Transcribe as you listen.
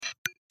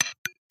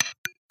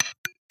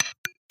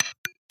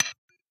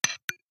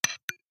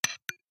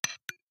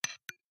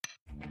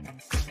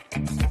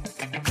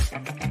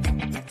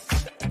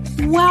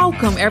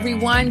Welcome,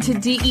 everyone, to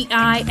DEI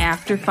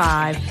After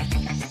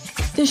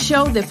 5, the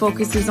show that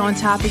focuses on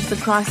topics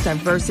across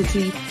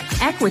diversity,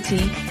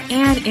 equity,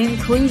 and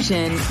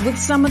inclusion with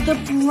some of the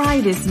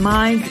brightest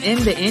minds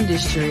in the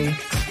industry.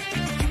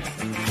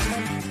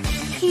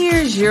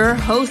 Here's your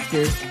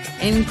hostess,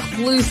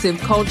 inclusive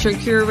culture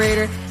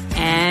curator,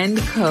 and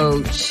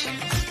coach,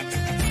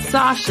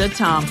 Sasha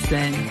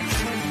Thompson.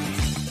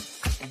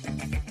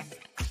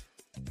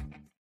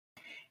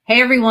 Hey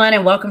everyone,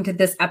 and welcome to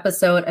this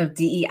episode of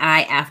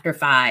DEI After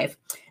 5.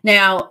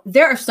 Now,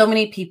 there are so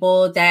many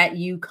people that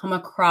you come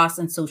across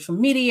on social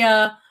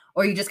media,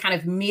 or you just kind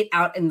of meet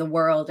out in the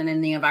world and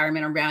in the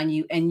environment around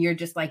you, and you're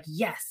just like,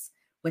 yes,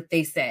 what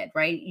they said,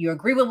 right? You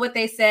agree with what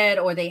they said,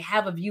 or they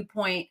have a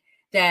viewpoint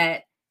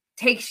that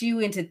takes you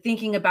into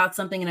thinking about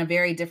something in a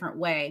very different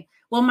way.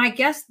 Well, my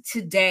guest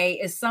today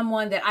is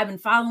someone that I've been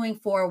following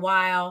for a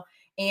while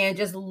and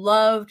just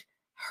loved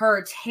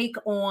her take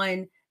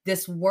on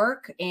this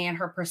work and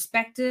her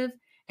perspective,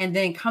 and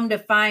then come to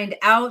find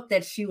out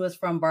that she was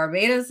from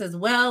Barbados as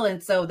well.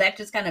 And so that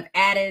just kind of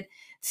added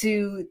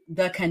to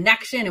the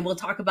connection, and we'll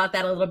talk about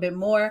that a little bit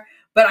more.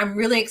 But I'm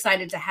really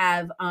excited to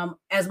have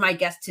as my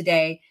guest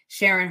today,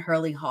 Sharon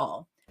Hurley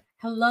Hall.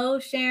 Hello,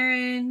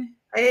 Sharon.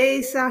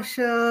 Hey,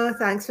 Sasha.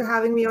 Thanks for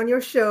having me on your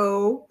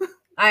show.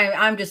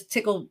 I'm just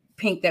tickled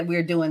pink that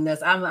we're doing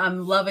this.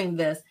 I'm loving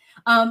this.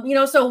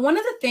 So one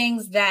of the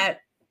things that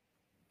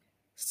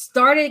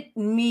started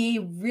me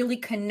really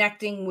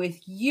connecting with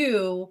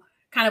you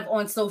kind of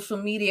on social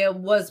media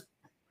was,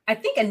 I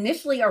think,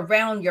 initially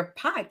around your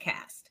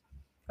podcast,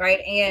 right?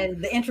 And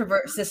the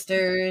Introvert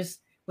Sisters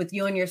with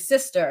you and your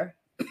sister.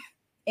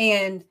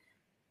 And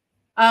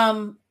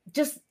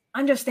just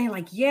understand,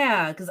 like,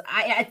 yeah, because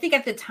I think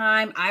at the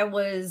time I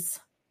was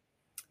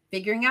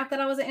figuring out that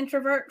I was an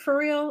introvert for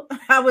real.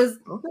 I was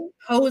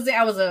posing,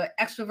 I was an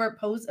introvert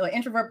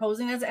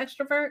posing as an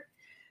extrovert.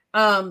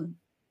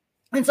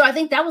 And so I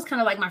think that was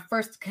kind of like my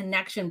first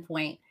connection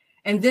point,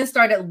 and then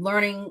started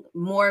learning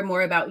more and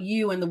more about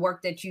you and the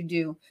work that you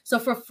do. So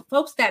for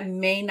folks that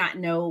may not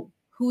know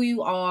who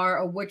you are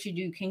or what you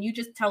do, can you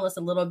just tell us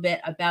a little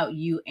bit about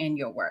you and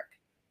your work?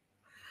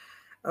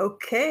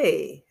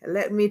 Okay,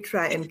 let me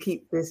try and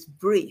keep this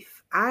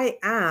brief. I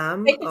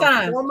am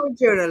a former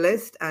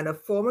journalist and a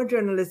former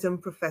journalism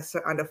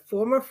professor and a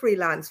former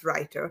freelance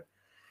writer.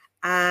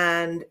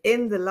 And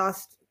in the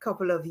last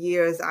couple of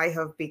years, I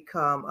have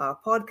become a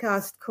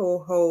podcast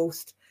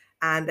co-host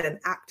and an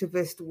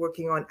activist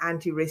working on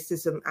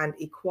anti-racism and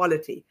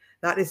equality.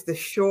 That is the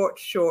short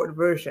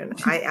version.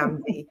 I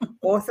am the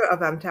author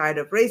of I'm Tired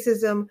of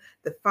Racism,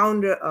 the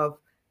founder of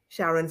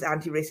Sharon's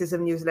Anti-Racism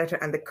newsletter,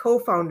 and the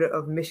co-founder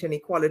of Mission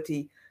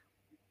Equality,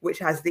 which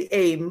has the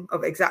aim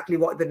of exactly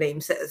what the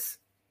name says.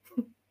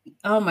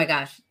 Oh my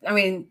gosh. I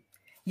mean,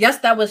 yes,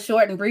 that was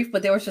short and brief,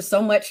 but there was just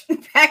so much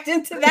packed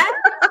into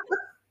that.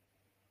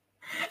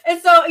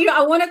 And so,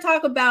 I want to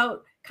talk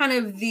about kind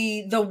of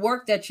the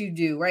work that you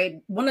do,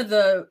 right? One of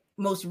the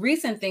most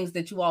recent things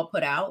that you all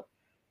put out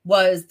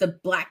was the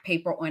Black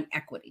Paper on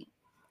Equity,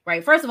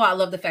 right? First of all, I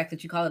love the fact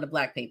that you call it a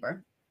Black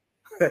Paper.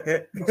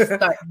 We'll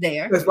start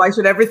there. Because why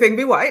should everything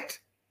be white?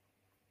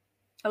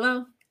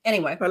 Hello?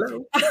 Anyway.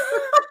 Hello.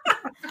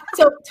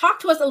 So talk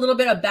to us a little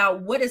bit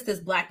about what is this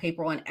Black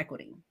Paper on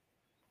Equity?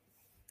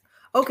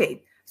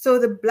 Okay, so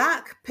the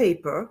Black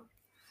Paper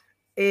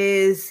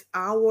is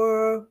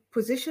our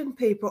position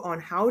paper on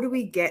how do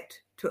we get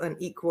to an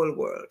equal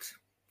world.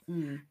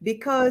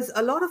 Because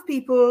a lot of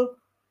people,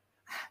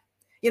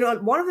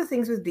 one of the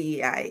things with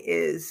DEI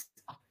is,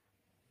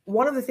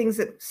 one of the things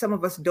that some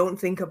of us don't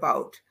think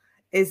about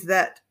is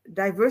that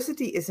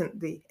diversity isn't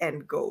the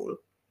end goal.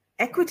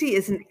 Equity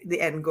isn't the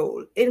end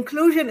goal.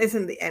 Inclusion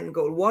isn't the end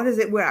goal. What is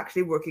it we're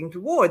actually working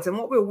towards? And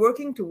what we're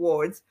working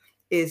towards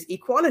is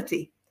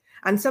equality.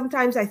 And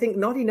sometimes I think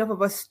not enough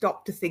of us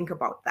stop to think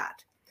about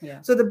that. Yeah.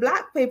 So the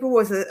Black Paper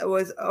was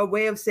a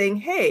way of saying,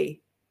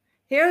 hey,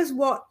 here's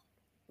what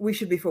we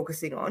should be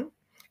focusing on.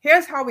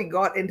 Here's how we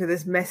got into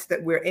this mess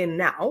that we're in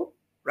now,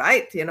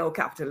 right?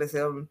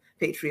 Capitalism,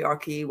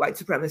 patriarchy, white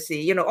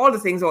supremacy, all the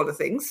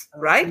things,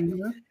 right?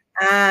 Mm-hmm.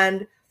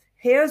 And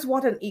here's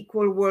what an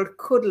equal world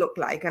could look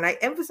like. And I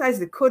emphasize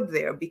the could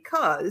there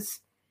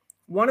because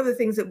one of the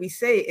things that we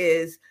say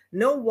is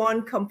no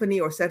one company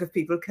or set of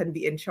people can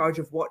be in charge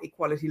of what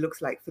equality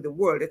looks like for the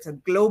world. It's a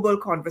global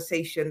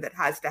conversation that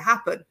has to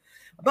happen,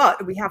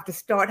 but we have to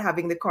start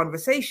having the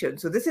conversation.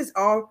 So this is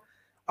our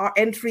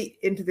entry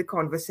into the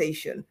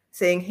conversation,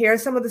 saying,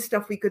 here's some of the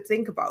stuff we could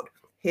think about.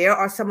 Here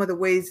are some of the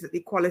ways that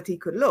equality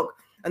could look.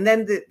 And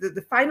then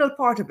the final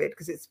part of it,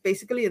 because it's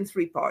basically in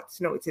 3 parts.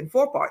 No, it's in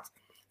 4 parts.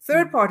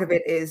 Third part of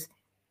it is,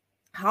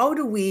 how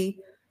do we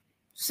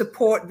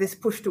support this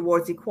push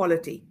towards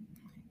equality?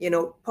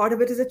 Part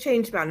of it is a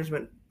change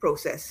management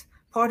process.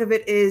 Part of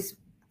it is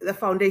the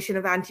foundation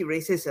of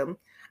anti-racism.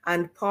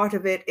 And part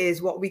of it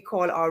is what we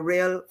call our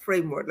RAIL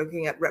framework,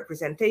 looking at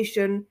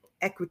representation,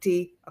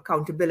 equity,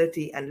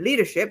 accountability, and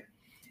leadership.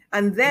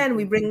 And then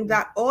we bring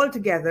that all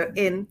together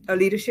in a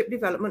leadership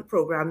development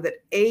program that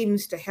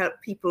aims to help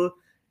people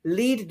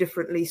lead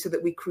differently so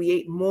that we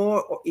create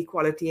more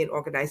equality in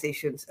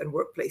organizations and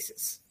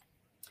workplaces.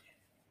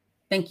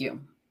 Thank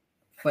you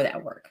for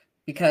that work,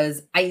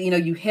 because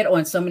you hit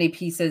on so many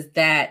pieces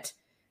that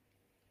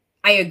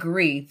I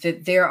agree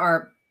that there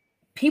are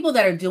people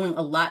that are doing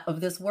a lot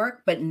of this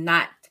work, but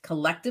not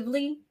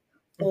collectively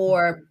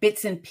or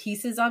bits and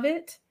pieces of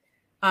it.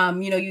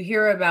 You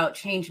hear about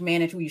change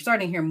management. You're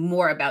starting to hear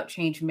more about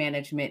change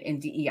management in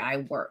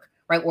DEI work,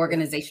 right?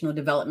 Organizational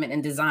development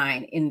and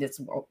design in this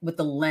world with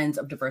the lens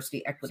of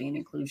diversity, equity, and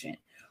inclusion.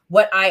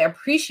 What I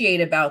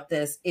appreciate about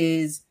this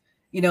is,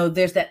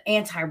 there's that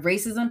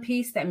anti-racism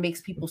piece that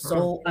makes people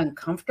so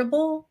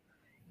uncomfortable.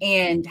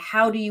 And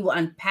how do you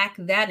unpack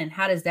that? And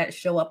how does that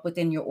show up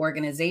within your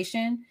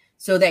organization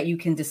so that you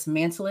can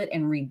dismantle it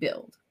and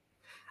rebuild?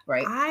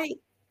 Right.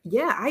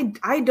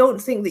 I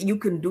don't think that you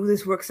can do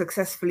this work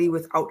successfully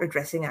without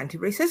addressing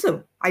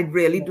anti-racism. I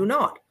really do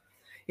not.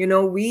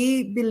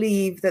 We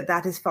believe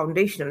that is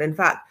foundational. In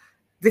fact,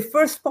 the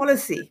first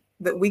policy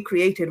that we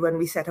created when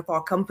we set up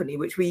our company,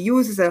 which we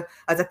use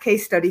as a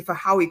case study for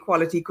how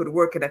equality could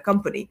work in a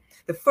company,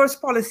 the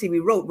first policy we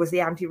wrote was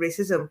the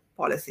anti-racism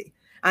policy.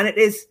 And it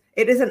is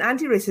an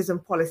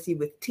anti-racism policy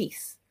with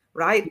teeth,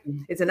 right?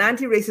 Mm-hmm. It's an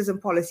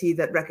anti-racism policy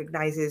that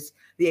recognizes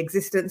the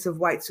existence of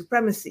white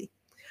supremacy,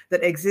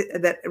 that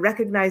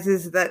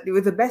recognizes that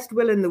with the best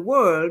will in the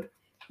world,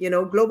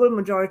 global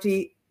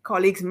majority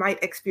colleagues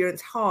might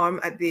experience harm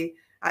at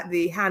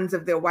the hands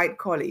of their white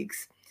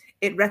colleagues.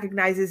 It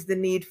recognizes the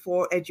need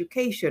for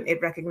education.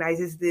 It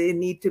recognizes the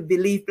need to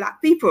believe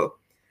Black people.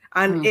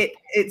 And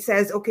it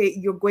says, okay,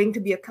 you're going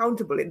to be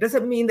accountable. It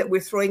doesn't mean that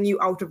we're throwing you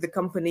out of the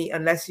company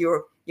unless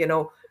you're,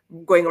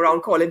 going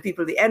around calling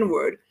people the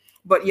N-word.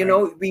 But,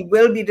 we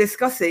will be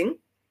discussing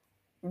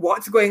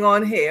what's going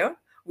on here.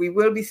 We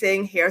will be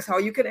saying, here's how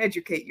you can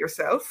educate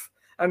yourself.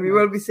 And we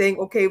will be saying,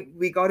 okay,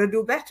 we got to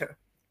do better.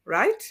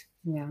 Right?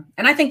 Yeah.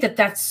 And I think that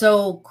that's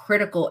so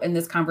critical in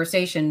this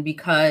conversation,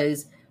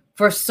 because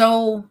for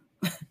so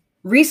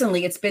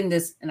recently it's been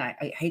this, and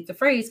I hate the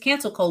phrase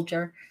cancel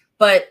culture,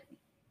 but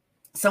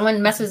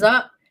someone messes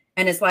up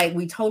and it's like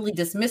we totally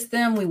dismiss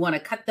them. We want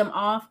to cut them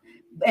off,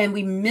 and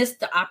we miss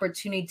the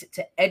opportunity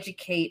to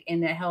educate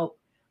and to help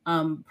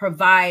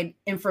provide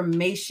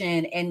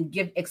information and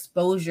give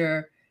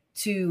exposure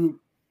to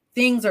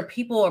things or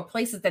people or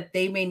places that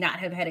they may not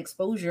have had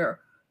exposure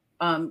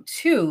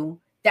to,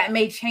 that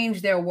may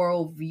change their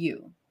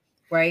worldview,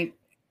 right?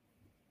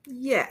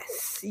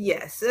 Yes.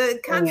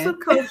 Cancel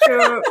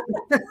culture.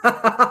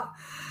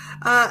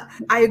 I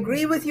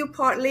agree with you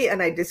partly,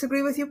 and I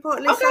disagree with you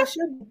partly,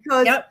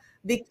 Sasha,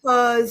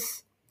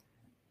 because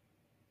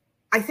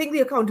I think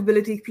the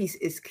accountability piece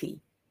is key.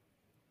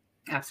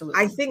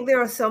 Absolutely. I think there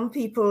are some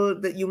people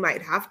that you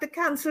might have to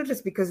cancel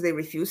just because they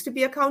refuse to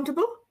be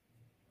accountable.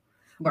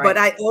 Right. But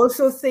I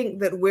also think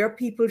that where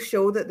people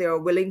show that they are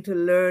willing to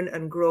learn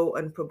and grow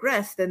and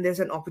progress, then there's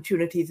an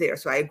opportunity there.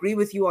 So I agree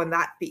with you on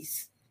that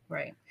piece.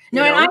 Right.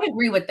 No, and I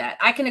agree with that.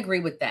 I can agree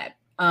with that.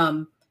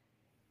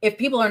 If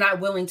people are not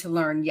willing to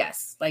learn,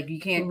 yes, like you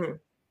can't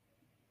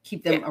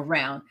keep them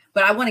around.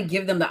 But I want to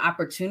give them the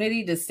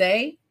opportunity to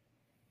say,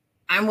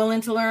 I'm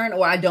willing to learn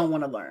or I don't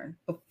want to learn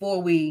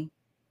before we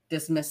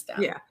dismiss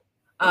them. Yeah.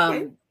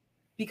 Okay.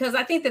 Because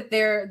I think that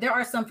there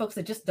are some folks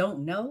that just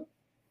don't know.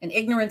 And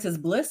ignorance is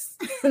bliss.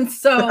 And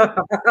so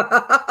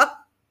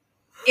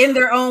in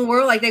their own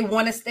world, like they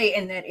want to stay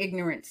in that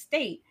ignorant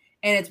state.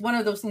 And it's one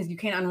of those things you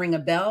can't unring a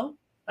bell.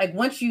 Like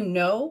once you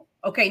know,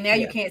 okay, now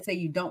you can't say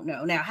you don't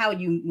know. Now, how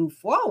you move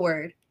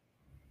forward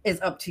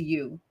is up to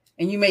you.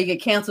 And you may get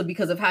canceled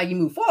because of how you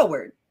move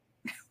forward.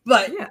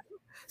 But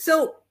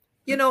so,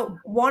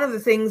 one of the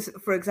things,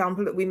 for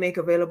example, that we make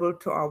available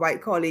to our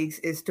white colleagues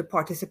is to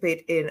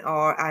participate in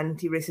our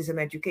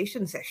anti-racism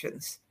education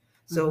sessions.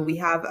 So we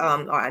have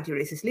our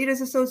Anti-Racist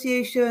Leaders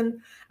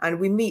Association, and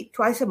we meet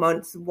twice a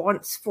month,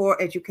 once for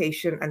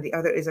education, and the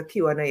other is a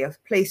Q&A, a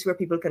place where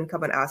people can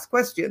come and ask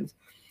questions.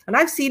 And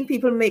I've seen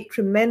people make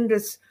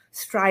tremendous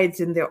strides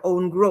in their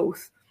own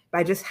growth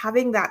by just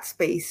having that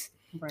space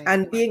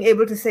and being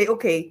able to say,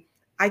 okay,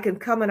 I can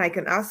come and I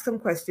can ask some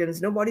questions.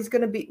 Nobody's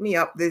going to beat me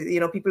up.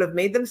 People have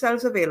made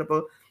themselves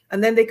available,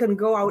 and then they can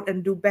go out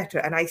and do better.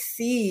 And I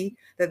see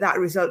that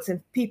results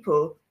in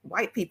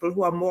white people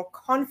who are more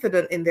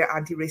confident in their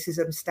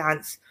anti-racism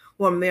stance,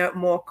 who are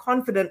more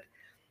confident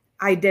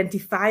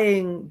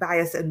identifying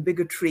bias and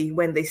bigotry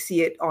when they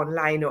see it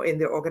online or in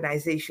their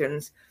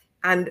organizations,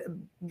 and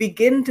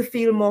begin to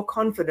feel more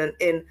confident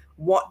in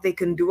what they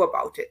can do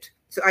about it.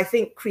 So I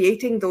think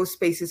creating those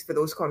spaces for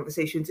those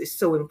conversations is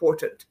so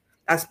important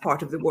as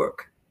part of the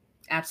work.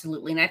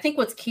 Absolutely. And I think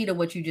what's key to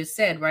what you just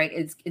said, right,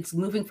 it's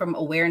moving from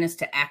awareness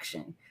to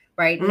action,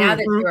 right? Now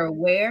that you're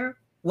aware,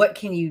 what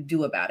can you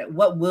do about it?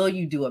 What will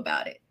you do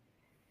about it?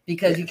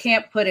 Because you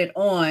can't put it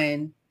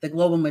on the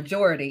global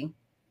majority.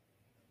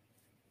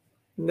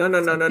 No. I'm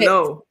all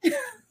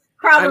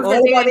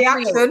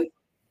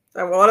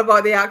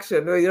about the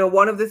action.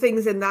 One of the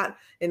things in that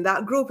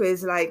group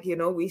is like,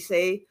 we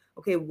say,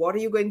 okay, what are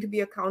you going to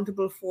be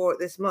accountable for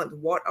this month?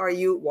 What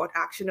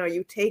action are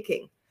you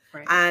taking?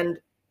 Right. And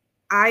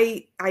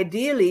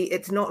ideally,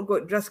 it's not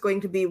just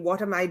going to be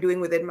what am I doing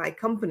within my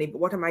company, but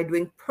what am I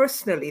doing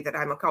personally that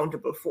I'm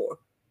accountable for?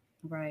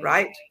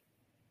 Right.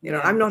 You know,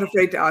 I'm not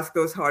afraid to ask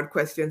those hard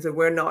questions, and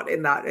we're not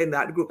in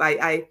that group.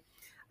 I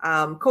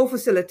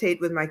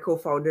co-facilitate with my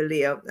co-founder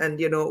Leah, and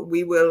you know,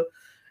 we will,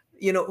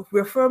 you know,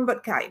 we're firm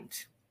but kind.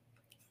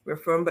 We're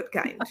firm but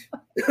kind.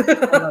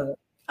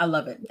 I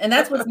love it. And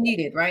that's what's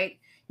needed, right?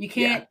 You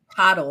can't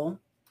coddle.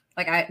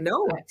 Like I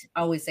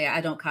always say,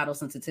 I don't coddle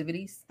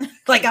sensitivities.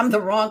 Like I'm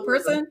the wrong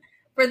person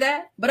for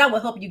that, but I will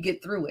help you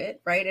get through it,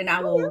 right? And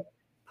I will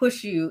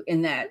push you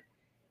in that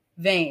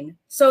vein.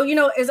 So, you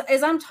know,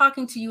 as I'm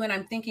talking to you and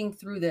I'm thinking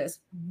through this,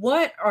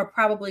 what are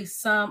probably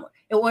some,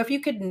 or if you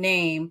could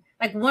name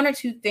like one or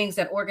two things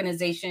that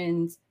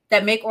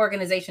make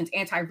organizations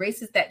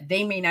anti-racist that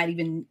they may not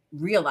even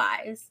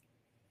realize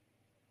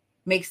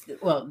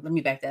let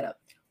me back that up.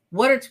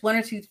 What are one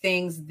or two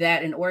things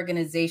that an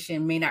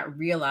organization may not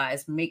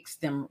realize makes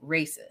them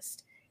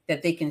racist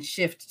that they can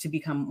shift to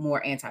become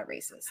more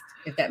anti-racist,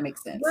 if that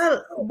makes sense?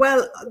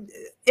 Well,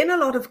 in a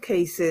lot of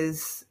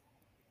cases,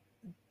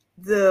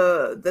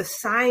 the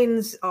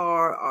signs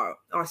are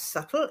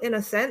subtle in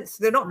a sense.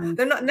 They're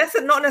not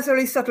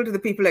necessarily subtle to the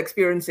people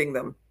experiencing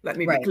them. Let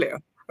me be clear,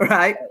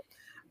 right?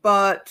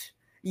 But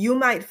you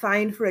might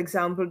find, for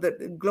example, that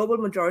the global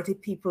majority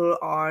people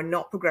are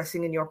not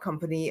progressing in your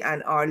company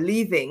and are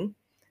leaving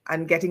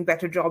and getting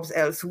better jobs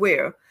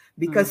elsewhere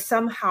because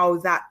somehow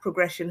that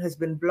progression has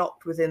been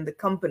blocked within the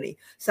company.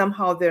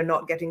 Somehow they're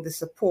not getting the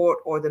support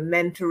or the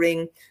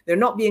mentoring. They're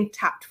not being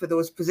tapped for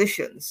those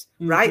positions,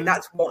 right?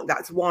 That's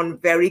one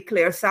very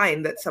clear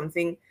sign that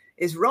something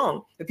is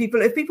wrong. If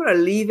people are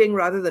leaving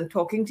rather than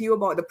talking to you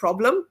about the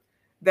problem,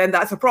 then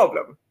that's a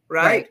problem,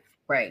 right?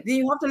 Right. Then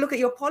you have to look at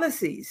your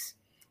policies.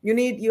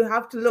 You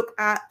have to look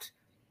at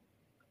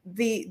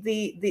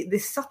the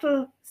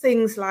subtle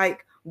things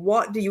like,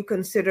 what do you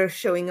consider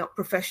showing up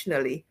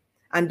professionally?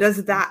 And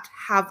does that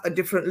have a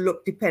different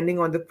look depending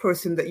on the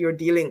person that you're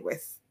dealing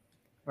with?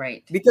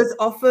 Right. Because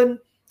often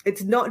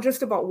it's not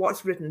just about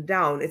what's written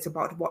down, it's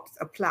about what's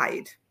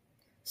applied.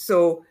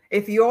 So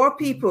if your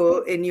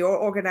people in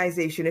your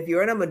organization, if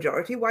you're in a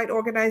majority white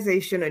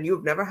organization and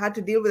you've never had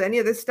to deal with any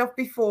of this stuff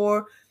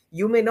before,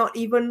 you may not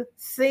even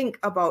think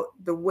about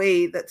the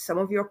way that some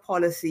of your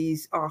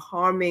policies are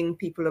harming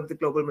people of the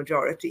global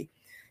majority.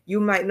 You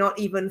might not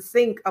even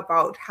think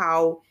about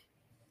how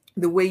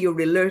the way you're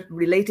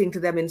relating to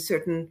them in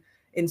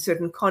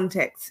certain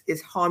contexts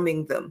is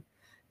harming them.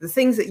 The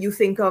things that you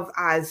think of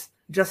as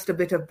just a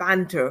bit of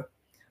banter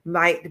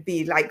might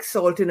be like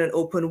salt in an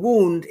open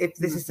wound if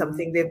this is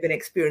something they've been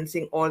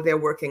experiencing all their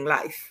working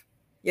life,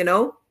 you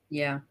know?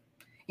 Yeah.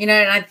 You know,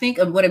 and I think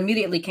what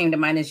immediately came to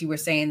mind as you were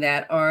saying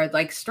that are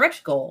like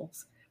stretch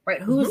goals,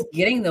 right? Who's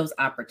getting those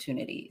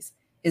opportunities?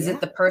 Is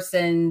it the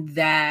person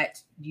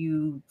that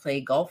you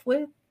play golf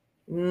with?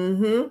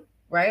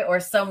 Right? Or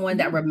someone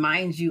that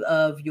reminds you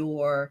of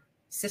your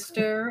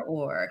sister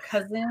or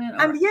cousin?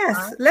 And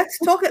yes, let's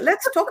talk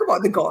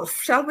about the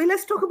golf, shall we?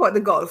 Let's talk about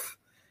the golf.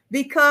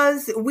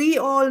 Because we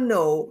all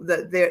know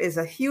that there is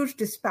a huge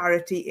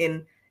disparity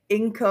in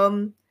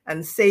income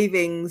and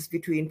savings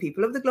between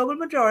people of the global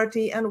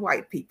majority and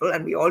white people.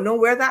 And we all know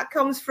where that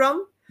comes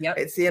from. Yep.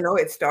 It's, you know,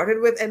 it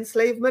started with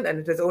enslavement and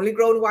it has only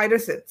grown wider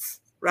since,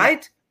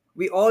 right? Yep.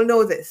 We all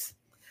know this.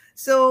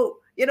 So,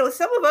 you know,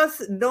 some of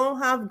us don't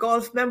have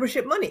golf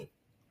membership money,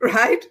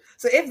 right?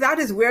 So if that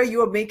is where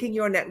you're making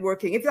your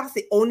networking, if that's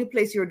the only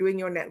place you're doing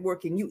your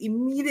networking, you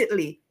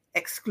immediately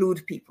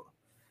exclude people,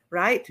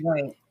 right?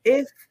 Right.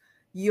 If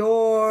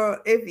your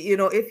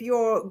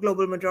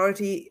global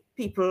majority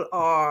people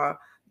are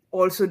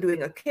also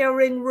doing a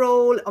caring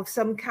role of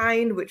some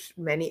kind, which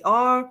many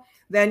are,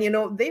 then, you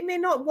know, they may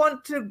not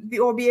want to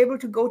be able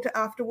to go to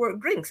after work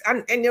drinks.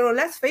 And you know,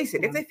 let's face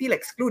it, if they feel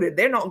excluded,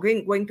 they're not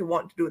going to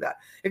want to do that.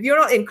 If you're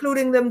not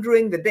including them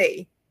during the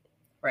day,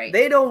 right,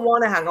 they don't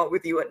want to hang out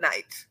with you at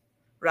night,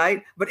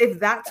 right? But if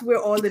that's where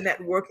all the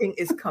networking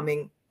is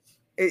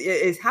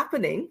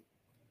happening,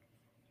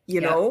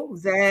 you know,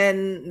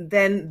 then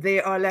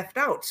they are left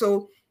out.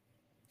 So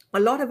a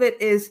lot of it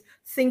is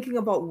thinking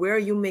about where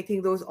you're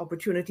making those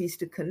opportunities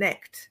to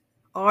connect.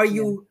 Are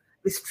you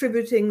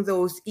distributing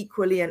those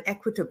equally and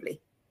equitably?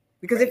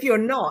 Because if you're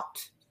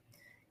not,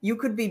 you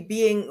could be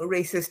being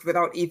racist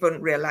without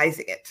even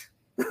realizing it.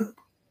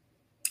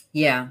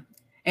 Yeah.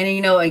 And,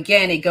 you know,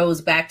 again, it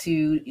goes back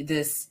to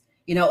this,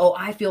 you know, oh,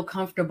 I feel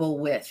comfortable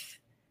with,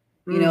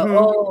 you know,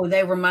 oh,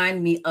 they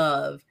remind me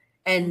of.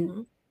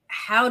 And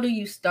how do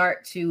you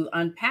start to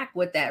unpack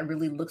what that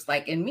really looks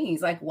like and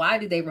means? Like, why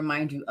do they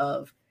remind you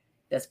of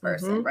this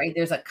person, right?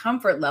 There's a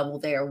comfort level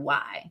there.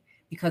 Why?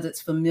 Because it's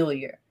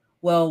familiar.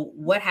 Well,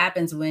 what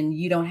happens when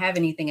you don't have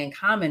anything in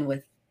common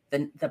with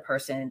the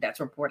person that's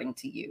reporting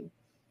to you?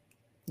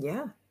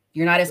 Yeah.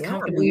 You're not as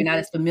comfortable. You're not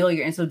as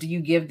familiar. And so do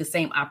you give the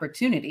same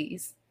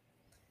opportunities?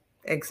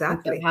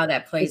 Exactly. How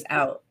that plays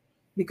out.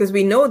 Because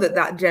we know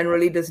that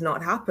generally does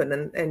not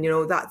happen. And, you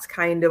know, that's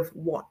kind of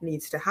what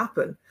needs to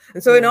happen.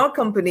 And so in our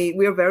company,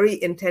 we're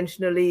very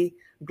intentionally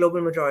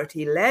global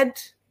majority led.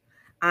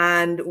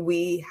 and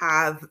we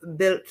have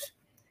built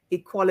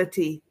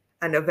equality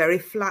and a very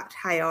flat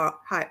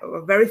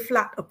a very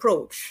flat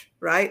approach,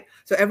 right?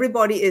 So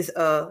everybody is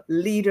a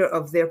leader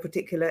of their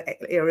particular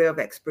area of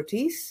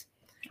expertise,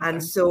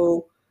 and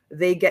so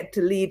they get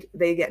to lead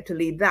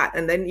that.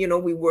 And then,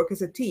 we work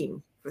as a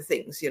team for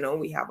things.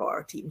 We have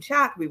our team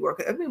chat.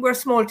 We're a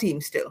small team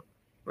still,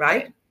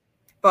 right?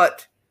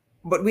 But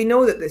we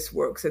know that this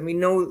works, and we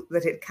know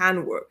that it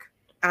can work.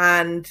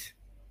 And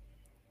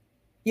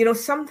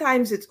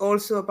sometimes it's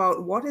also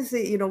about what's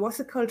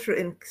the culture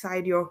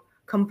inside your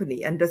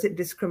company, and does it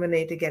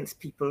discriminate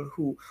against people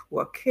who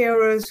are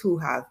carers, who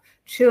have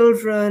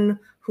children,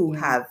 who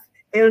have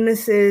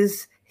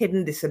illnesses,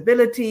 hidden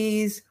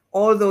disabilities,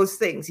 all those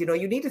things.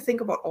 You need to think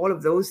about all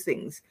of those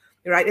things,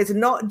 right? It's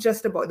not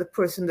just about the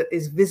person that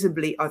is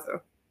visibly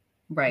other,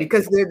 right?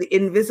 Because they're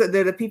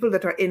the people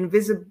that are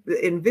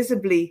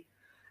invisibly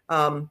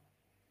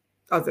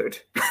othered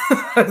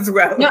as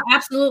well. No,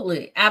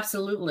 absolutely.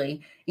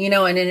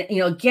 And then,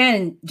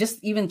 again,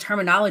 just even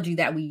terminology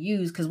that we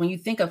use, because when you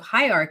think of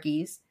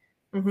hierarchies,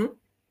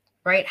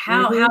 right,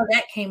 how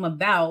that came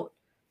about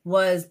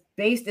was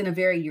based in a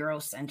very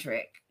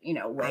Eurocentric,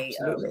 way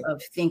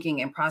of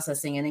thinking and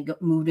processing, and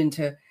it moved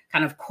into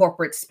kind of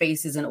corporate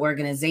spaces and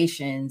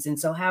organizations. And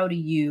so how do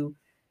you,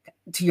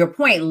 to your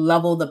point,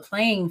 level the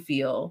playing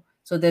field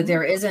so that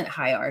there isn't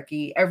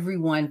hierarchy?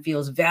 Everyone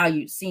feels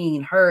valued,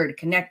 seen, heard,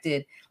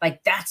 connected.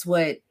 Like, that's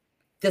what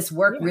this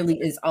work really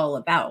is all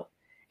about.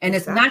 And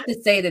it's not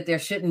to say that there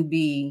shouldn't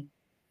be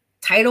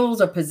titles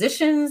or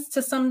positions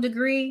to some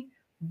degree,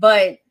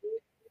 but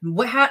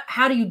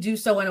how do you do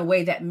so in a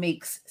way that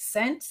makes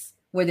sense,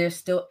 where there's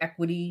still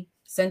equity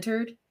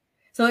centered?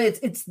 So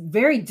it's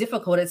very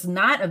difficult. It's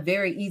not a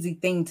very easy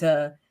thing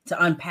to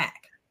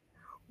unpack.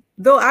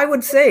 Though I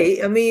would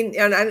say, I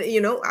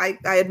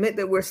admit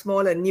that we're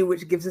small and new,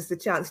 which gives us the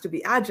chance to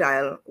be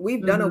agile.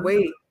 We've done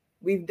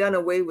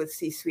away with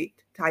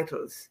C-suite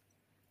titles.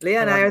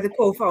 Leah and I are the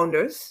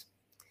co-founders,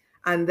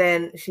 and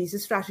then she's the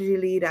strategy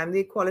lead. I'm the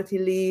equality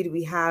lead.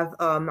 We have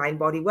a mind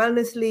body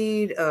wellness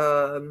lead,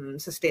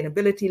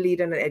 sustainability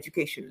lead, and an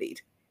education lead,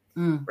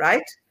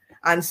 right?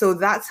 And so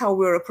that's how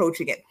we're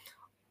approaching it.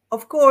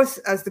 Of course,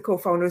 as the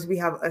co-founders, we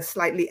have a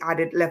slightly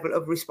added level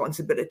of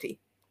responsibility.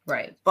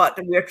 Right. But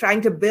we're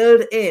trying to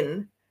build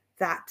in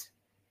that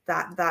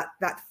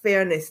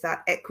fairness,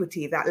 that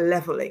equity, that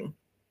leveling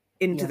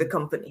into the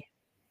company.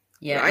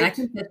 Yeah. Right? And I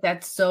think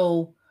that's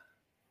so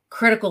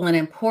critical and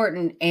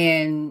important.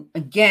 And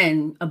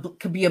again,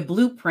 could be a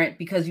blueprint,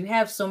 because you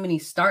have so many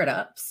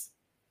startups,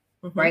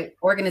 right?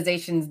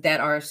 Organizations that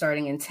are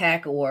starting in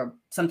tech or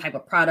some type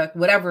of product,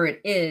 whatever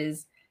it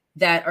is,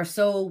 that are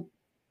so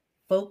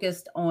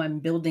focused on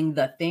building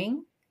the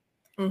thing.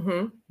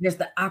 There's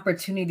the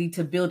opportunity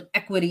to build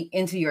equity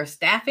into your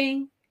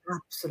staffing.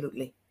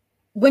 Absolutely.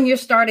 When you're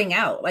starting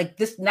out, like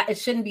this, it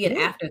shouldn't be an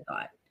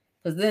afterthought,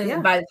 because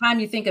then by the time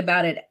you think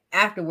about it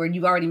afterward,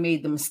 you've already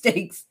made the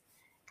mistakes,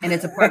 and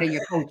it's a part of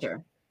your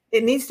culture.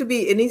 It needs to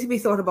be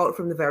thought about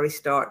from the very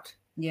start.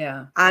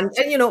 Yeah. And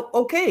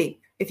okay,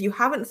 if you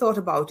haven't thought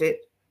about it,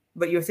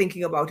 but you're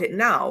thinking about it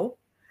now,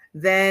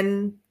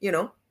 then,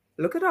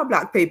 look at our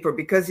black paper,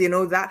 because,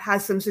 that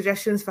has some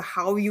suggestions for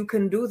how you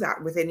can do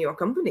that within your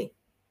company.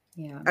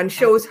 Yeah. And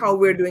shows how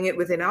we're doing it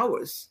within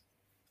ours.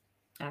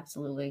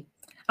 Absolutely.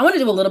 I want to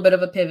do a little bit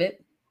of a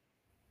pivot,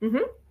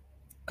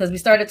 because we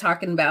started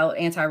talking about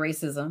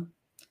anti-racism,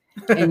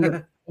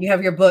 and you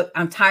have your book,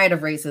 I'm Tired of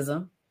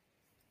Racism.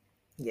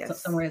 Yes. So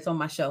somewhere it's on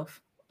my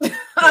shelf.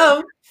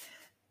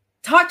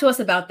 Talk to us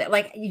about that.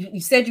 Like you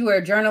said, you were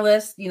a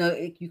journalist,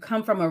 you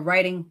come from a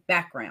writing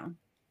background.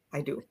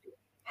 I do.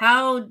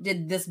 How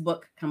did this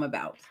book come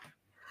about?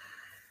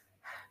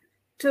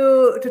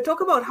 To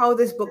talk about how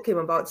this book came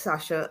about,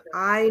 Sasha,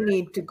 I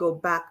need to go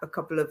back a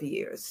couple of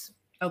years.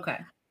 Okay.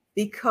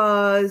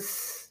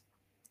 Because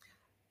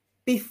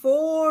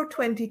before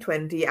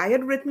 2020, I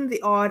had written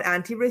the odd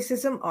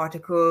anti-racism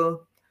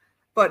article,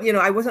 but,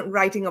 I wasn't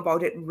writing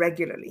about it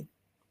regularly.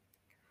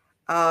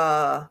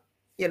 Not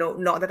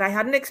that I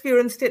hadn't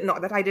experienced it,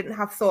 not that I didn't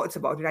have thoughts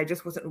about it. I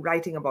just wasn't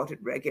writing about it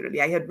regularly.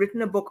 I had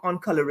written a book on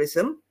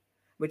colorism,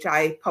 which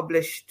I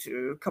published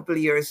a couple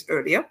of years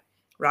earlier,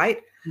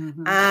 right?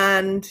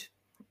 And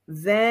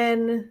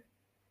then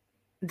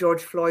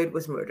George Floyd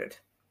was murdered.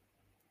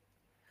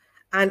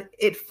 And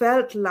it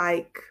felt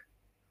like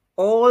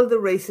all the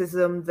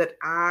racism that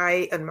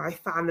I and my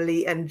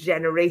family and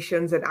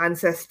generations and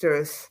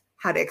ancestors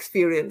had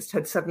experienced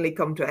had suddenly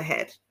come to a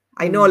head.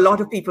 I know a lot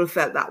of people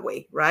felt that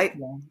way, right?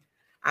 Yeah.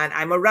 And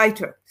I'm a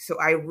writer. So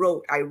I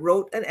wrote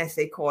an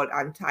essay called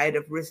I'm Tired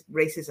of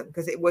Racism,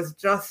 because it was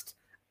just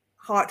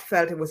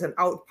heartfelt. It was an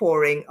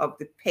outpouring of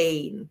the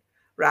pain,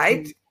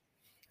 right?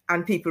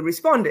 And people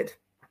responded.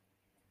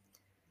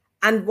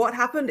 And what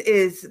happened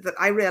is that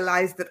I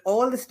realized that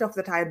all the stuff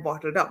that I had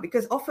bottled up,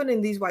 because often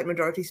in these white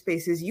majority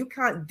spaces, you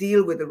can't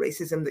deal with the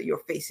racism that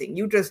you're facing.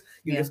 You just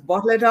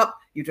bottle it up.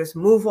 You just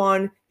move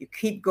on. You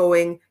keep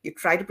going. You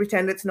try to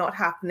pretend it's not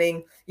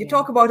happening. You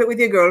talk about it with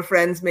your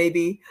girlfriends,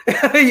 maybe,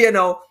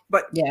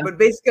 but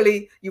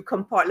basically you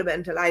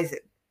compartmentalize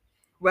it.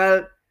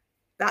 Well,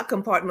 that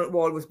compartment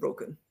wall was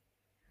broken.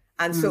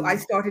 And so I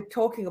started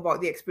talking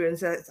about the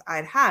experiences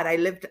I'd had. I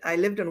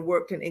lived and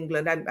worked in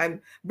England. I'm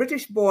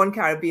British born,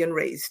 Caribbean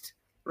raised,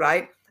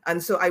 right?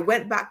 And so I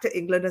went back to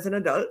England as an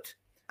adult.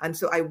 And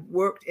so I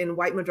worked in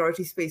white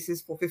majority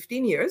spaces for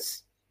 15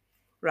 years,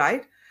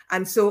 right?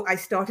 And so I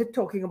started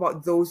talking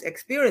about those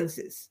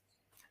experiences.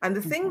 And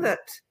the thing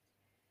that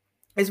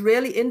is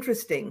really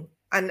interesting,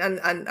 and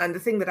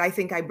the thing that I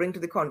think I bring to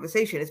the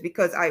conversation is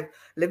because I've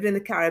lived in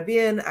the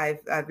Caribbean,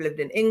 I've lived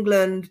in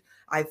England,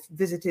 I've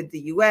visited the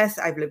US,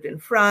 I've lived in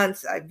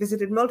France, I've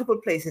visited multiple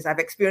places, I've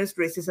experienced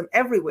racism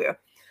everywhere.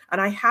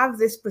 And I have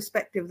this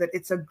perspective that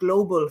it's a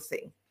global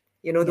thing.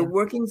 You know, the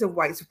workings of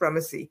white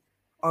supremacy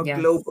are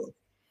global,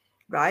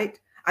 right?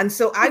 And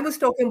so I was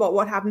talking about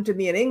what happened to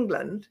me in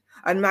England,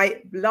 and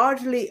my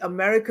largely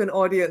American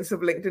audience of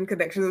LinkedIn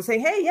Connections was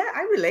saying, hey, yeah,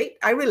 I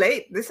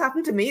relate. This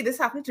happened to me, this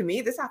happened to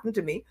me, this happened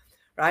to me,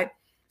 right?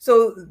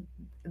 So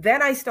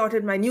then I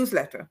started my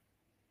newsletter.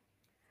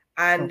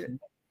 And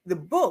the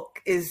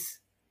book is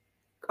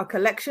a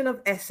collection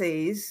of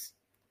essays,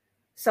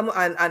 some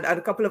and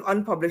a couple of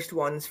unpublished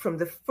ones from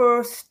the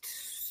first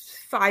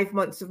 5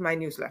 months of my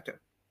newsletter.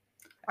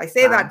 I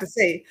say that to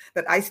say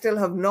that I still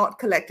have not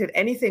collected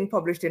anything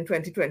published in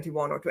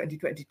 2021 or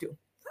 2022.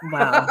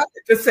 Wow.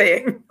 Just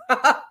saying.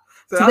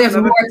 So there's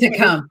more to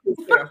come.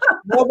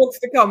 More books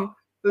to come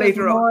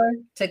later on. More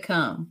to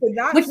come. So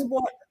that's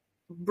what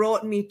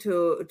brought me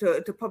to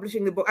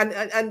publishing the book.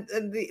 And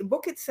the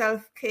book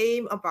itself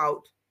came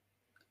about.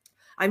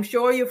 I'm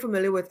sure you're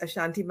familiar with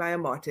Ashanti Maya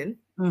Martin,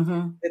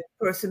 the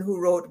person who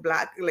wrote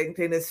Black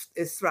LinkedIn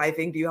is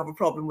Thriving. Do you have a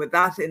problem with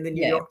that in the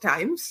New York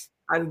Times?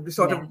 And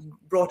sort of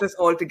brought us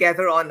all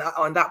together on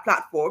that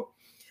platform.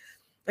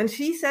 And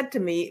she said to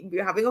me, we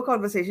were having a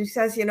conversation, she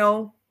says, you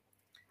know,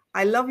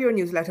 I love your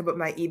newsletter, but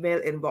my email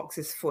inbox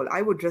is full.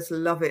 I would just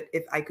love it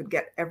if I could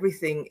get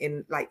everything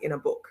in a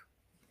book.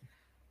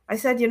 I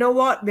said, you know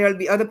what? There'll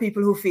be other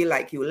people who feel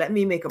like you. Let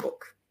me make a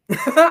book.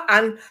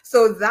 And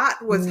so that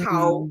was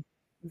how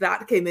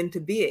that came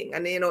into being.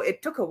 And, you know,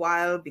 it took a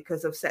while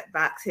because of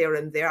setbacks here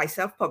and there. I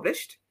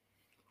self-published.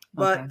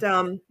 But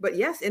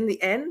yes, in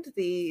the end,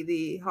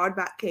 the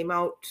hardback came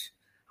out.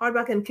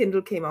 Hardback and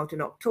Kindle came out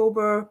in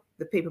October.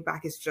 The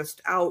paperback is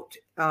just out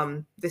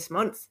this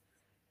month,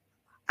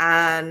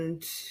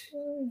 and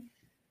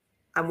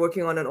I'm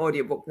working on an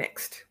audiobook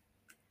next.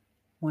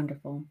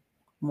 Wonderful.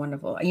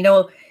 You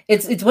know,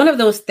 it's one of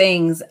those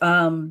things.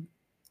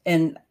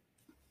 And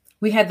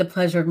we had the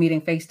pleasure of meeting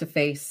face to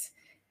face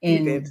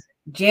in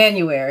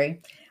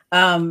January,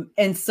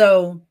 and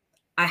so.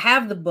 I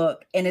have the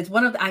book, and it's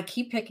I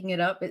keep picking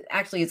it up.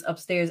 It's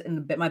upstairs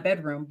in my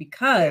bedroom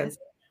because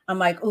I'm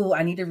like, oh,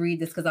 I need to read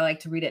this because I like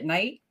to read at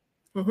night.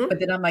 But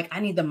then I'm like, I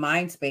need the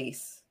mind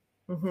space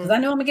because I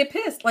know I'm gonna get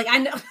pissed. Like I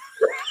know,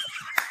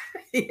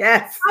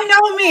 yes, I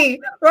know me,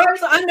 right?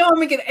 So I know I'm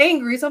gonna get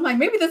angry. So I'm like,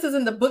 maybe this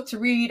isn't the book to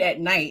read at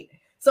night.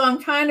 So I'm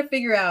trying to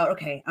figure out,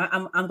 okay,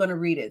 I'm gonna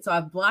read it. So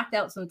I've blocked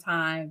out some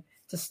time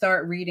to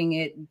start reading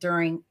it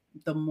during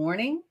the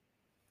morning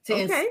to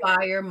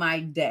inspire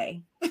my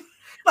day.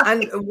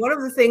 And one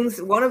of the things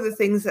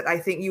that I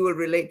think you will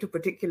relate to,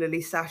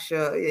 particularly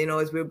Sasha, you know,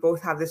 as we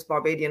both have this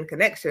Barbadian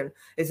connection,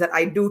 is that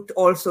I do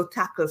also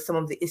tackle some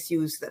of the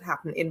issues that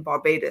happen in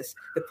Barbados,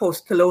 the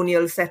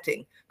post-colonial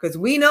setting, because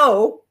we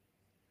know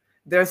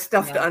there's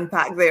stuff to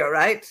unpack there,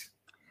 right?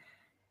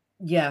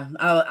 Yeah,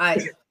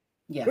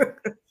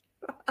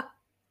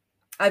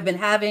 I've been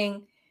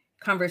having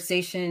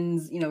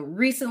conversations, you know,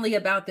 recently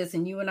about this,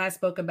 and you and I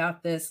spoke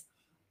about this.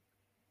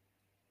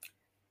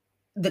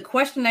 The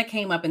question that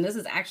came up, and this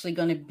is actually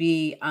going to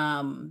be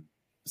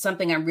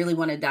something I really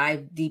want to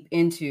dive deep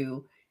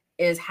into,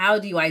 is how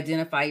do you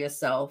identify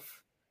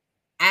yourself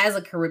as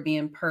a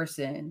Caribbean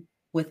person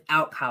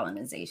without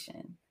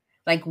colonization?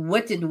 Like,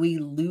 what did we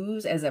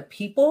lose as a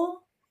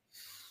people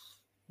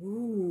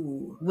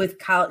with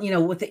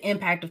the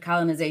impact of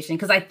colonization?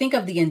 Because I think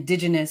of the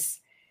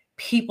indigenous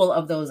people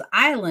of those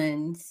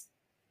islands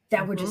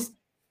that were just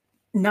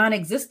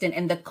non-existent,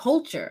 and the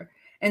culture.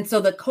 And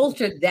so the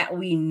culture that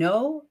we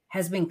know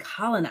has been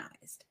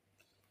colonized.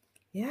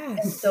 Yes.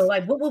 And so,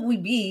 like, what would we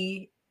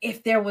be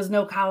if there was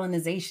no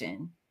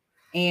colonization?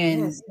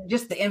 And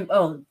just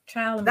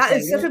child. That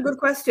is such a good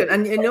question.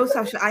 And you know,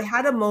 Sasha, I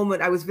had a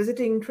moment. I was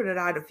visiting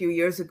Trinidad a few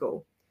years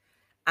ago,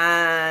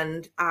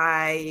 and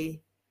I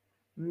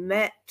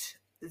met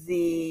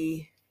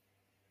the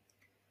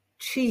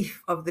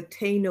chief of the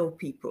Taino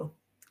people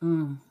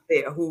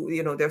there, who,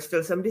 you know, there's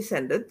still some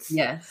descendants.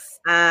 Yes.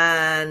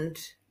 And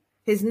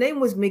his name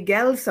was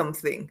Miguel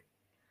something.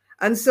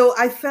 And so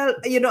I felt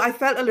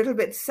a little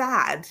bit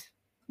sad.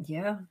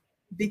 Yeah.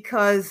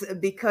 Because,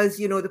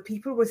 you know, the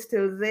people were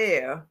still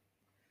there,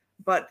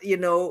 but, you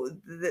know,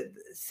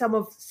 some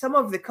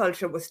of the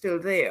culture was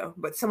still there,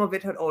 but some of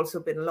it had also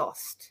been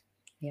lost.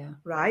 Yeah.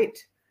 Right.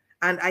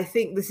 And I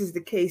think this is the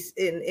case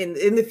in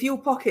the few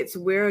pockets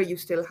where you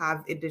still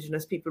have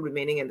indigenous people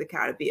remaining in the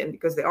Caribbean,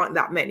 because there aren't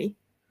that many.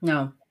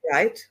 No.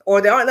 Right.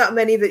 Or there aren't that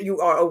many that you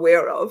are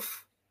aware of.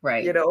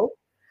 Right. You know.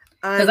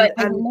 Because I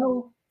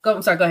know.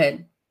 I'm sorry. Go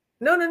ahead.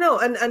 No.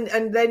 And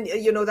then,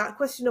 that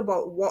question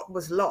about what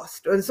was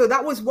lost. And so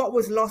that was what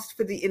was lost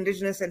for the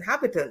indigenous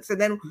inhabitants.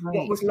 And then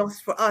what was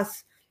lost for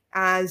us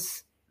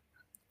as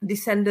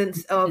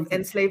descendants of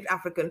enslaved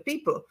African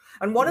people.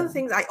 And one of the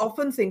things I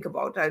often think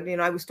about,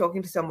 and I was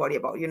talking to somebody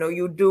about,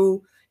 you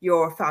do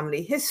your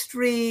family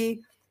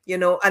history,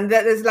 and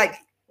that is like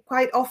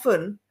quite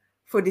often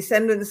for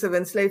descendants of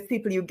enslaved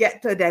people, you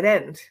get to a dead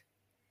end,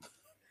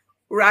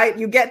 right?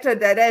 You get to a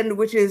dead end,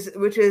 which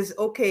is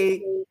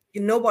okay.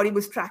 Nobody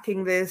was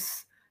tracking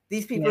this.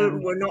 These people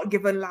were not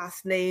given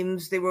last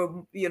names. They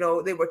were,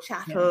 they were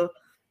chattel.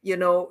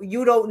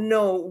 You don't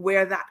know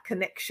where that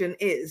connection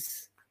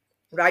is.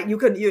 Right. You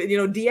can,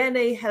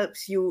 DNA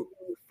helps you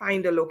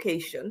find a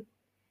location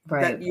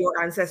that your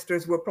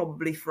ancestors were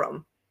probably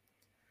from.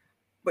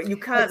 But you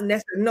can't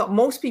necessarily,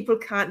 most people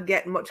can't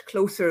get much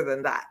closer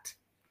than that.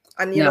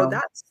 And,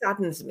 that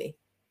saddens me.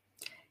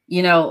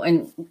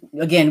 And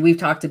again, we've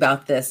talked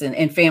about this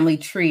and family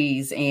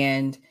trees,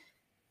 and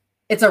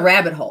it's a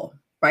rabbit hole,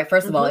 right?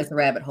 First of all, it's a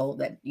rabbit hole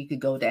that you could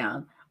go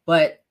down.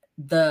 But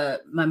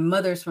my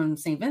mother's from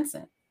St.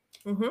 Vincent.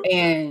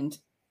 And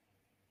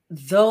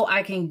though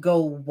I can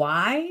go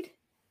wide,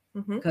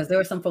 because there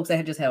were some folks that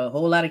had just had a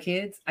whole lot of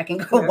kids, I can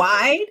go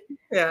wide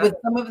with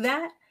some of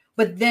that.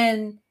 But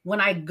then when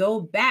I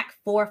go back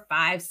 4,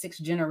 5, 6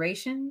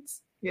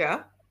 generations,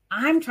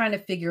 I'm trying to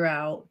figure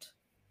out,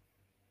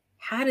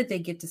 how did they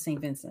get to St.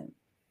 Vincent?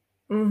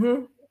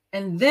 And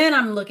then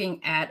I'm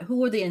looking at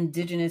who are the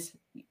indigenous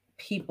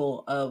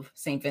people of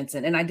St.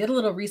 Vincent. And I did a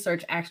little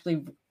research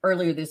actually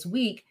earlier this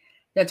week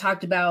that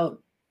talked about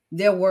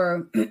there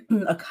were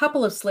a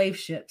couple of slave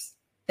ships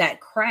that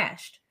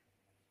crashed.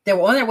 They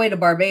were on their way to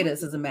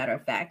Barbados, as a matter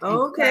of fact.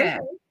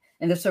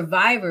 And the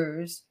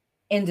survivors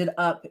ended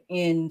up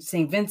in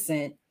St.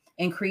 Vincent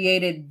and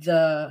created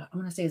I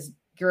want to say it's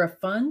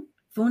Garifuna.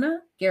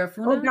 Oh,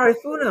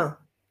 Garifuna.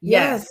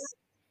 Yes.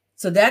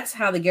 So that's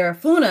how the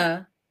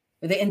Garifuna,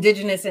 the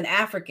indigenous and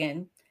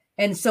African.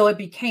 And so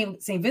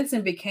St.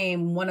 Vincent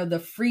became one of the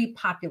free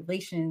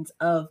populations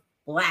of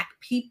Black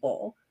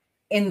people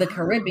in the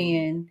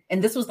Caribbean.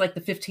 And this was like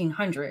the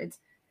 1500s.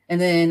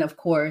 And then, of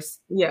course,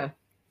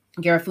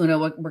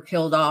 Garifuna were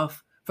killed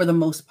off for the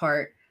most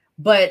part.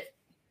 But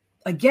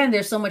again,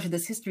 there's so much of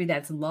this history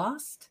that's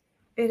lost.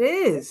 It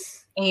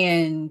is.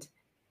 And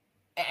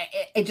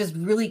it just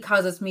really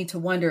causes me to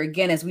wonder,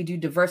 again, as we do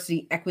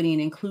diversity, equity,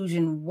 and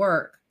inclusion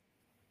work,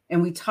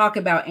 and we talk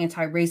about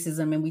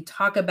anti-racism, and we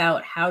talk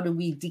about how do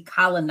we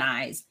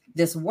decolonize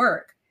this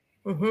work.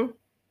 Who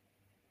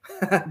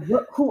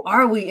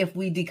are we if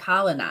we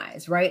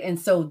decolonize, right? And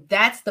so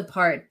that's the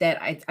part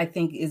that I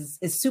think is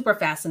super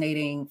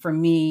fascinating for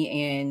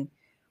me. And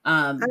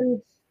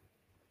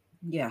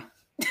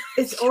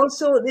it's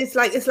also it's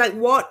like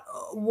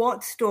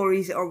what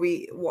stories are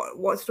we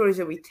what stories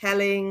are we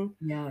telling?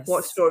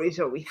 What stories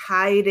are we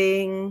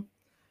hiding?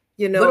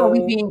 What are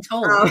we being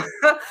told?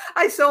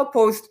 I saw a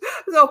post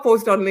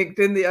on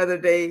LinkedIn the other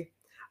day.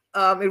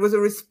 It was a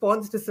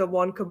response to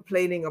someone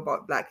complaining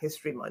about Black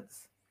History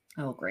Month.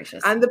 Oh,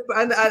 gracious. And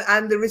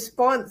the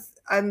response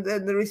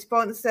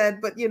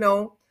said, but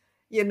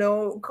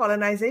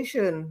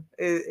colonization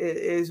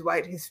is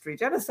white history.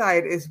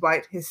 Genocide is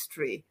white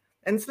history.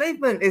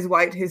 Enslavement is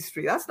white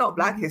history. That's not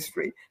Black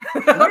history.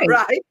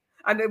 Right.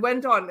 And it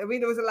went on. I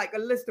mean, there was like a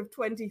list of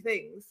 20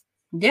 things.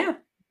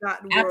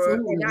 That were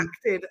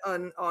enacted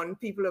on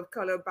people of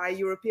color by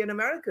European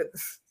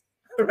Americans.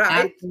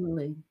 Right.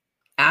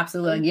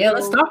 Absolutely. Yeah,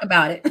 let's talk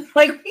about it.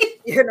 Like,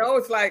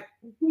 it's like,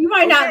 you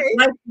might not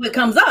like what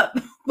comes up,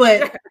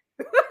 but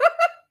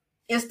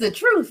it's the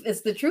truth.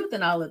 It's the truth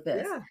in all of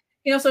this.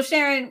 So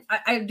Sharon,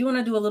 I do want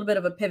to do a little bit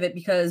of a pivot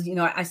because,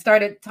 I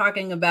started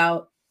talking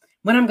about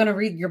when I'm going to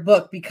read your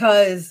book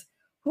because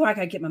I got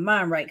to get my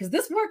mind right. Because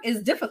this work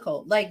is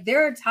difficult. Like,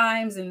 there are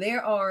times and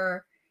there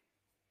are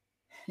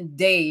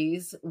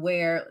days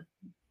where,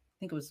 I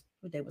think it was,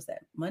 what day was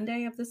that?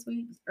 Monday of this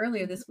week?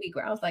 Earlier this week,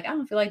 where I was like, I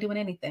don't feel like doing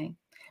anything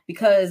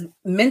because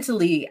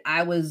mentally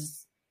I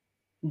was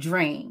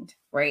drained,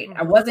 right?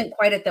 I wasn't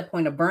quite at that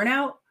point of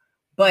burnout,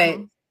 but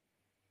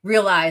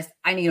realized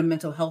I need a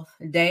mental health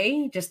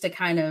day just to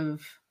kind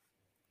of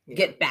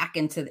get back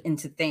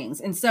into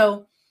things. And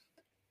so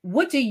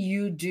what do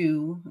you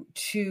do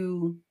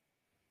to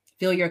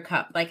fill your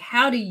cup? Like,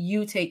 how do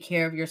you take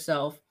care of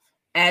yourself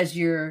as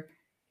you're,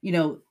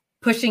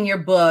 pushing your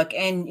book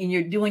and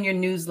you're doing your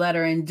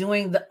newsletter and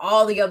doing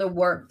all the other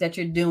work that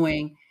you're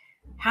doing?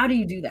 How do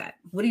you do that?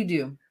 What do you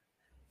do?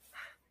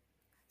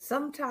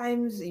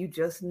 Sometimes you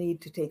just need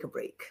to take a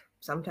break.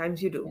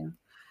 Sometimes you do.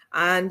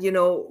 And,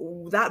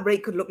 that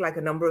break could look like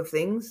a number of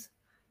things.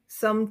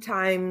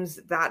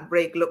 Sometimes that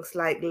break looks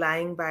like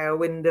lying by a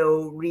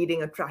window,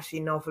 reading a trashy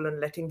novel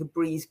and letting the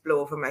breeze blow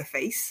over my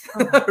face,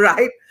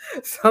 right?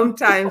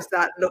 Sometimes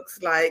that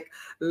looks like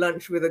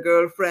lunch with a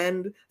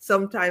girlfriend.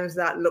 Sometimes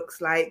that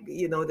looks like,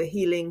 the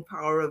healing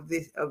power of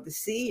the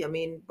sea. I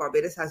mean,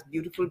 Barbados has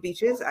beautiful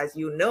beaches, as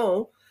you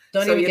know.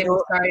 Don't even get me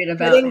started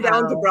about heading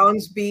down to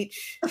Browns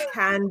Beach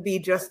can be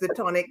just the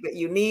tonic that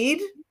you need,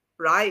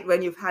 right?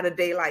 When you've had a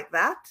day like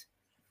that.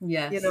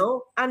 Yes. You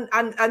know,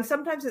 and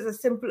sometimes it's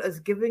as simple as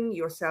giving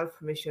yourself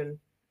permission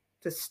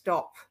to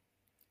stop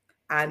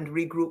and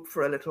regroup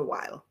for a little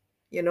while,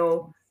 you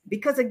know,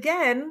 because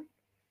again,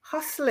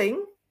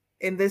 hustling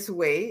in this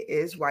way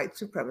is white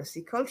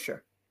supremacy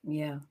culture.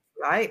 Yeah.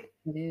 Right.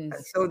 It is.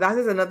 And so that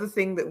is another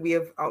thing that we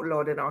have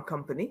outlawed in our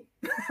company.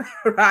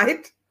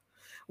 Right.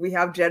 We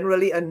have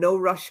generally a no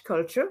rush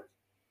culture.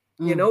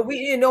 We know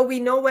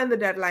when the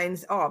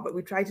deadlines are, but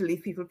we try to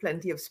leave people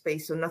plenty of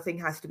space so nothing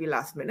has to be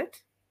last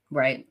minute.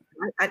 Right.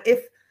 And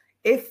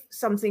if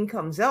something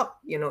comes up,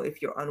 you know,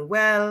 if you're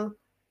unwell,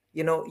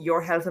 you know,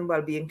 your health and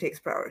well-being takes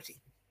priority.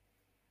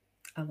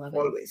 I love it.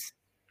 Always.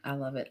 I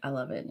love it. I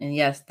love it. And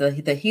yes, the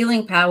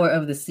healing power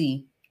of the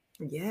sea.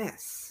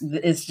 Yes.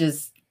 It's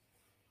just,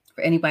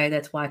 for anybody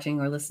that's watching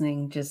or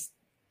listening, just,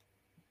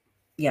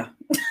 yeah.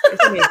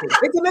 It's amazing.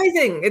 It's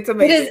amazing. It's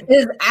amazing. It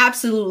is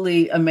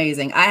absolutely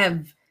amazing.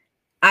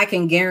 I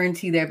can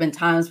guarantee there have been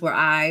times where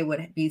I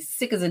would be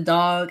sick as a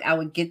dog. I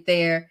would get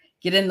there,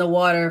 get in the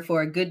water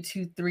for a good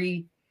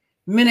 2-3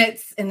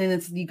 minutes, and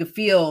then you could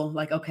feel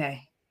like,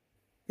 okay,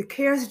 the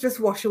cares just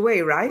wash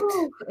away, right?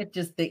 Ooh, it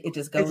just goes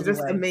It's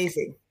just away.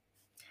 amazing.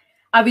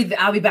 I'll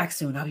be back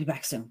soon.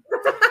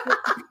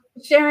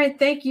 Sharon,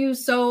 thank you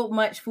so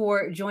much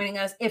for joining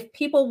us. If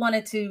people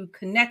wanted to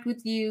connect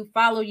with you,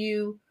 follow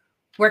you,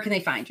 where can they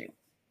find you?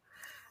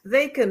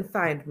 They can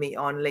find me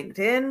on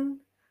LinkedIn.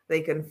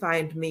 They can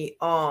find me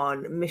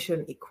on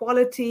Mission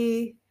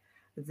Equality.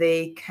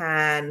 They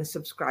can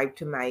subscribe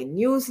to my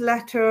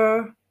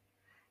newsletter,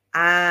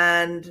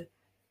 and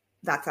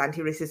that's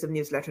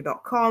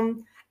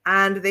antiracismnewsletter.com.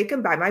 And they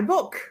can buy my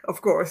book,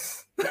 of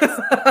course. Yes.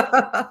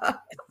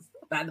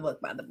 Buy the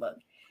book.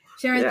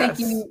 Sharon, Thank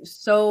you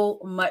so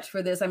much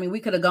for this. I mean, we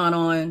could have gone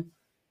on.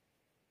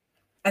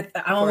 I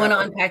don't want to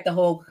unpack the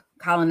whole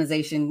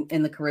colonization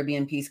in the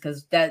Caribbean piece,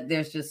 because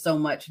there's just so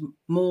much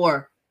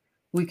more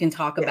we can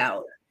talk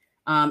about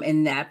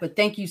in that. But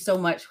thank you so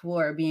much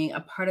for being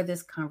a part of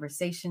this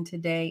conversation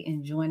today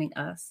and joining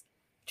us.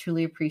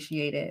 Truly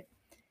appreciate it.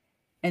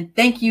 And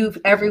thank you,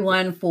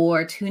 everyone,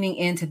 for tuning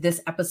in to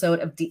this episode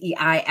of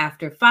DEI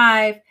After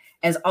 5.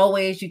 As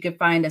always, you can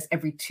find us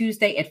every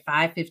Tuesday at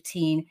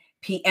 5:15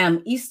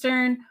 p.m.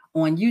 Eastern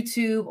on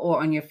YouTube or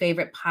on your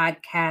favorite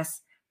podcast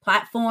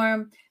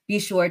platform. Be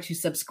sure to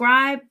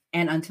subscribe.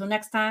 And until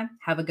next time,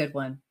 have a good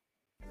one.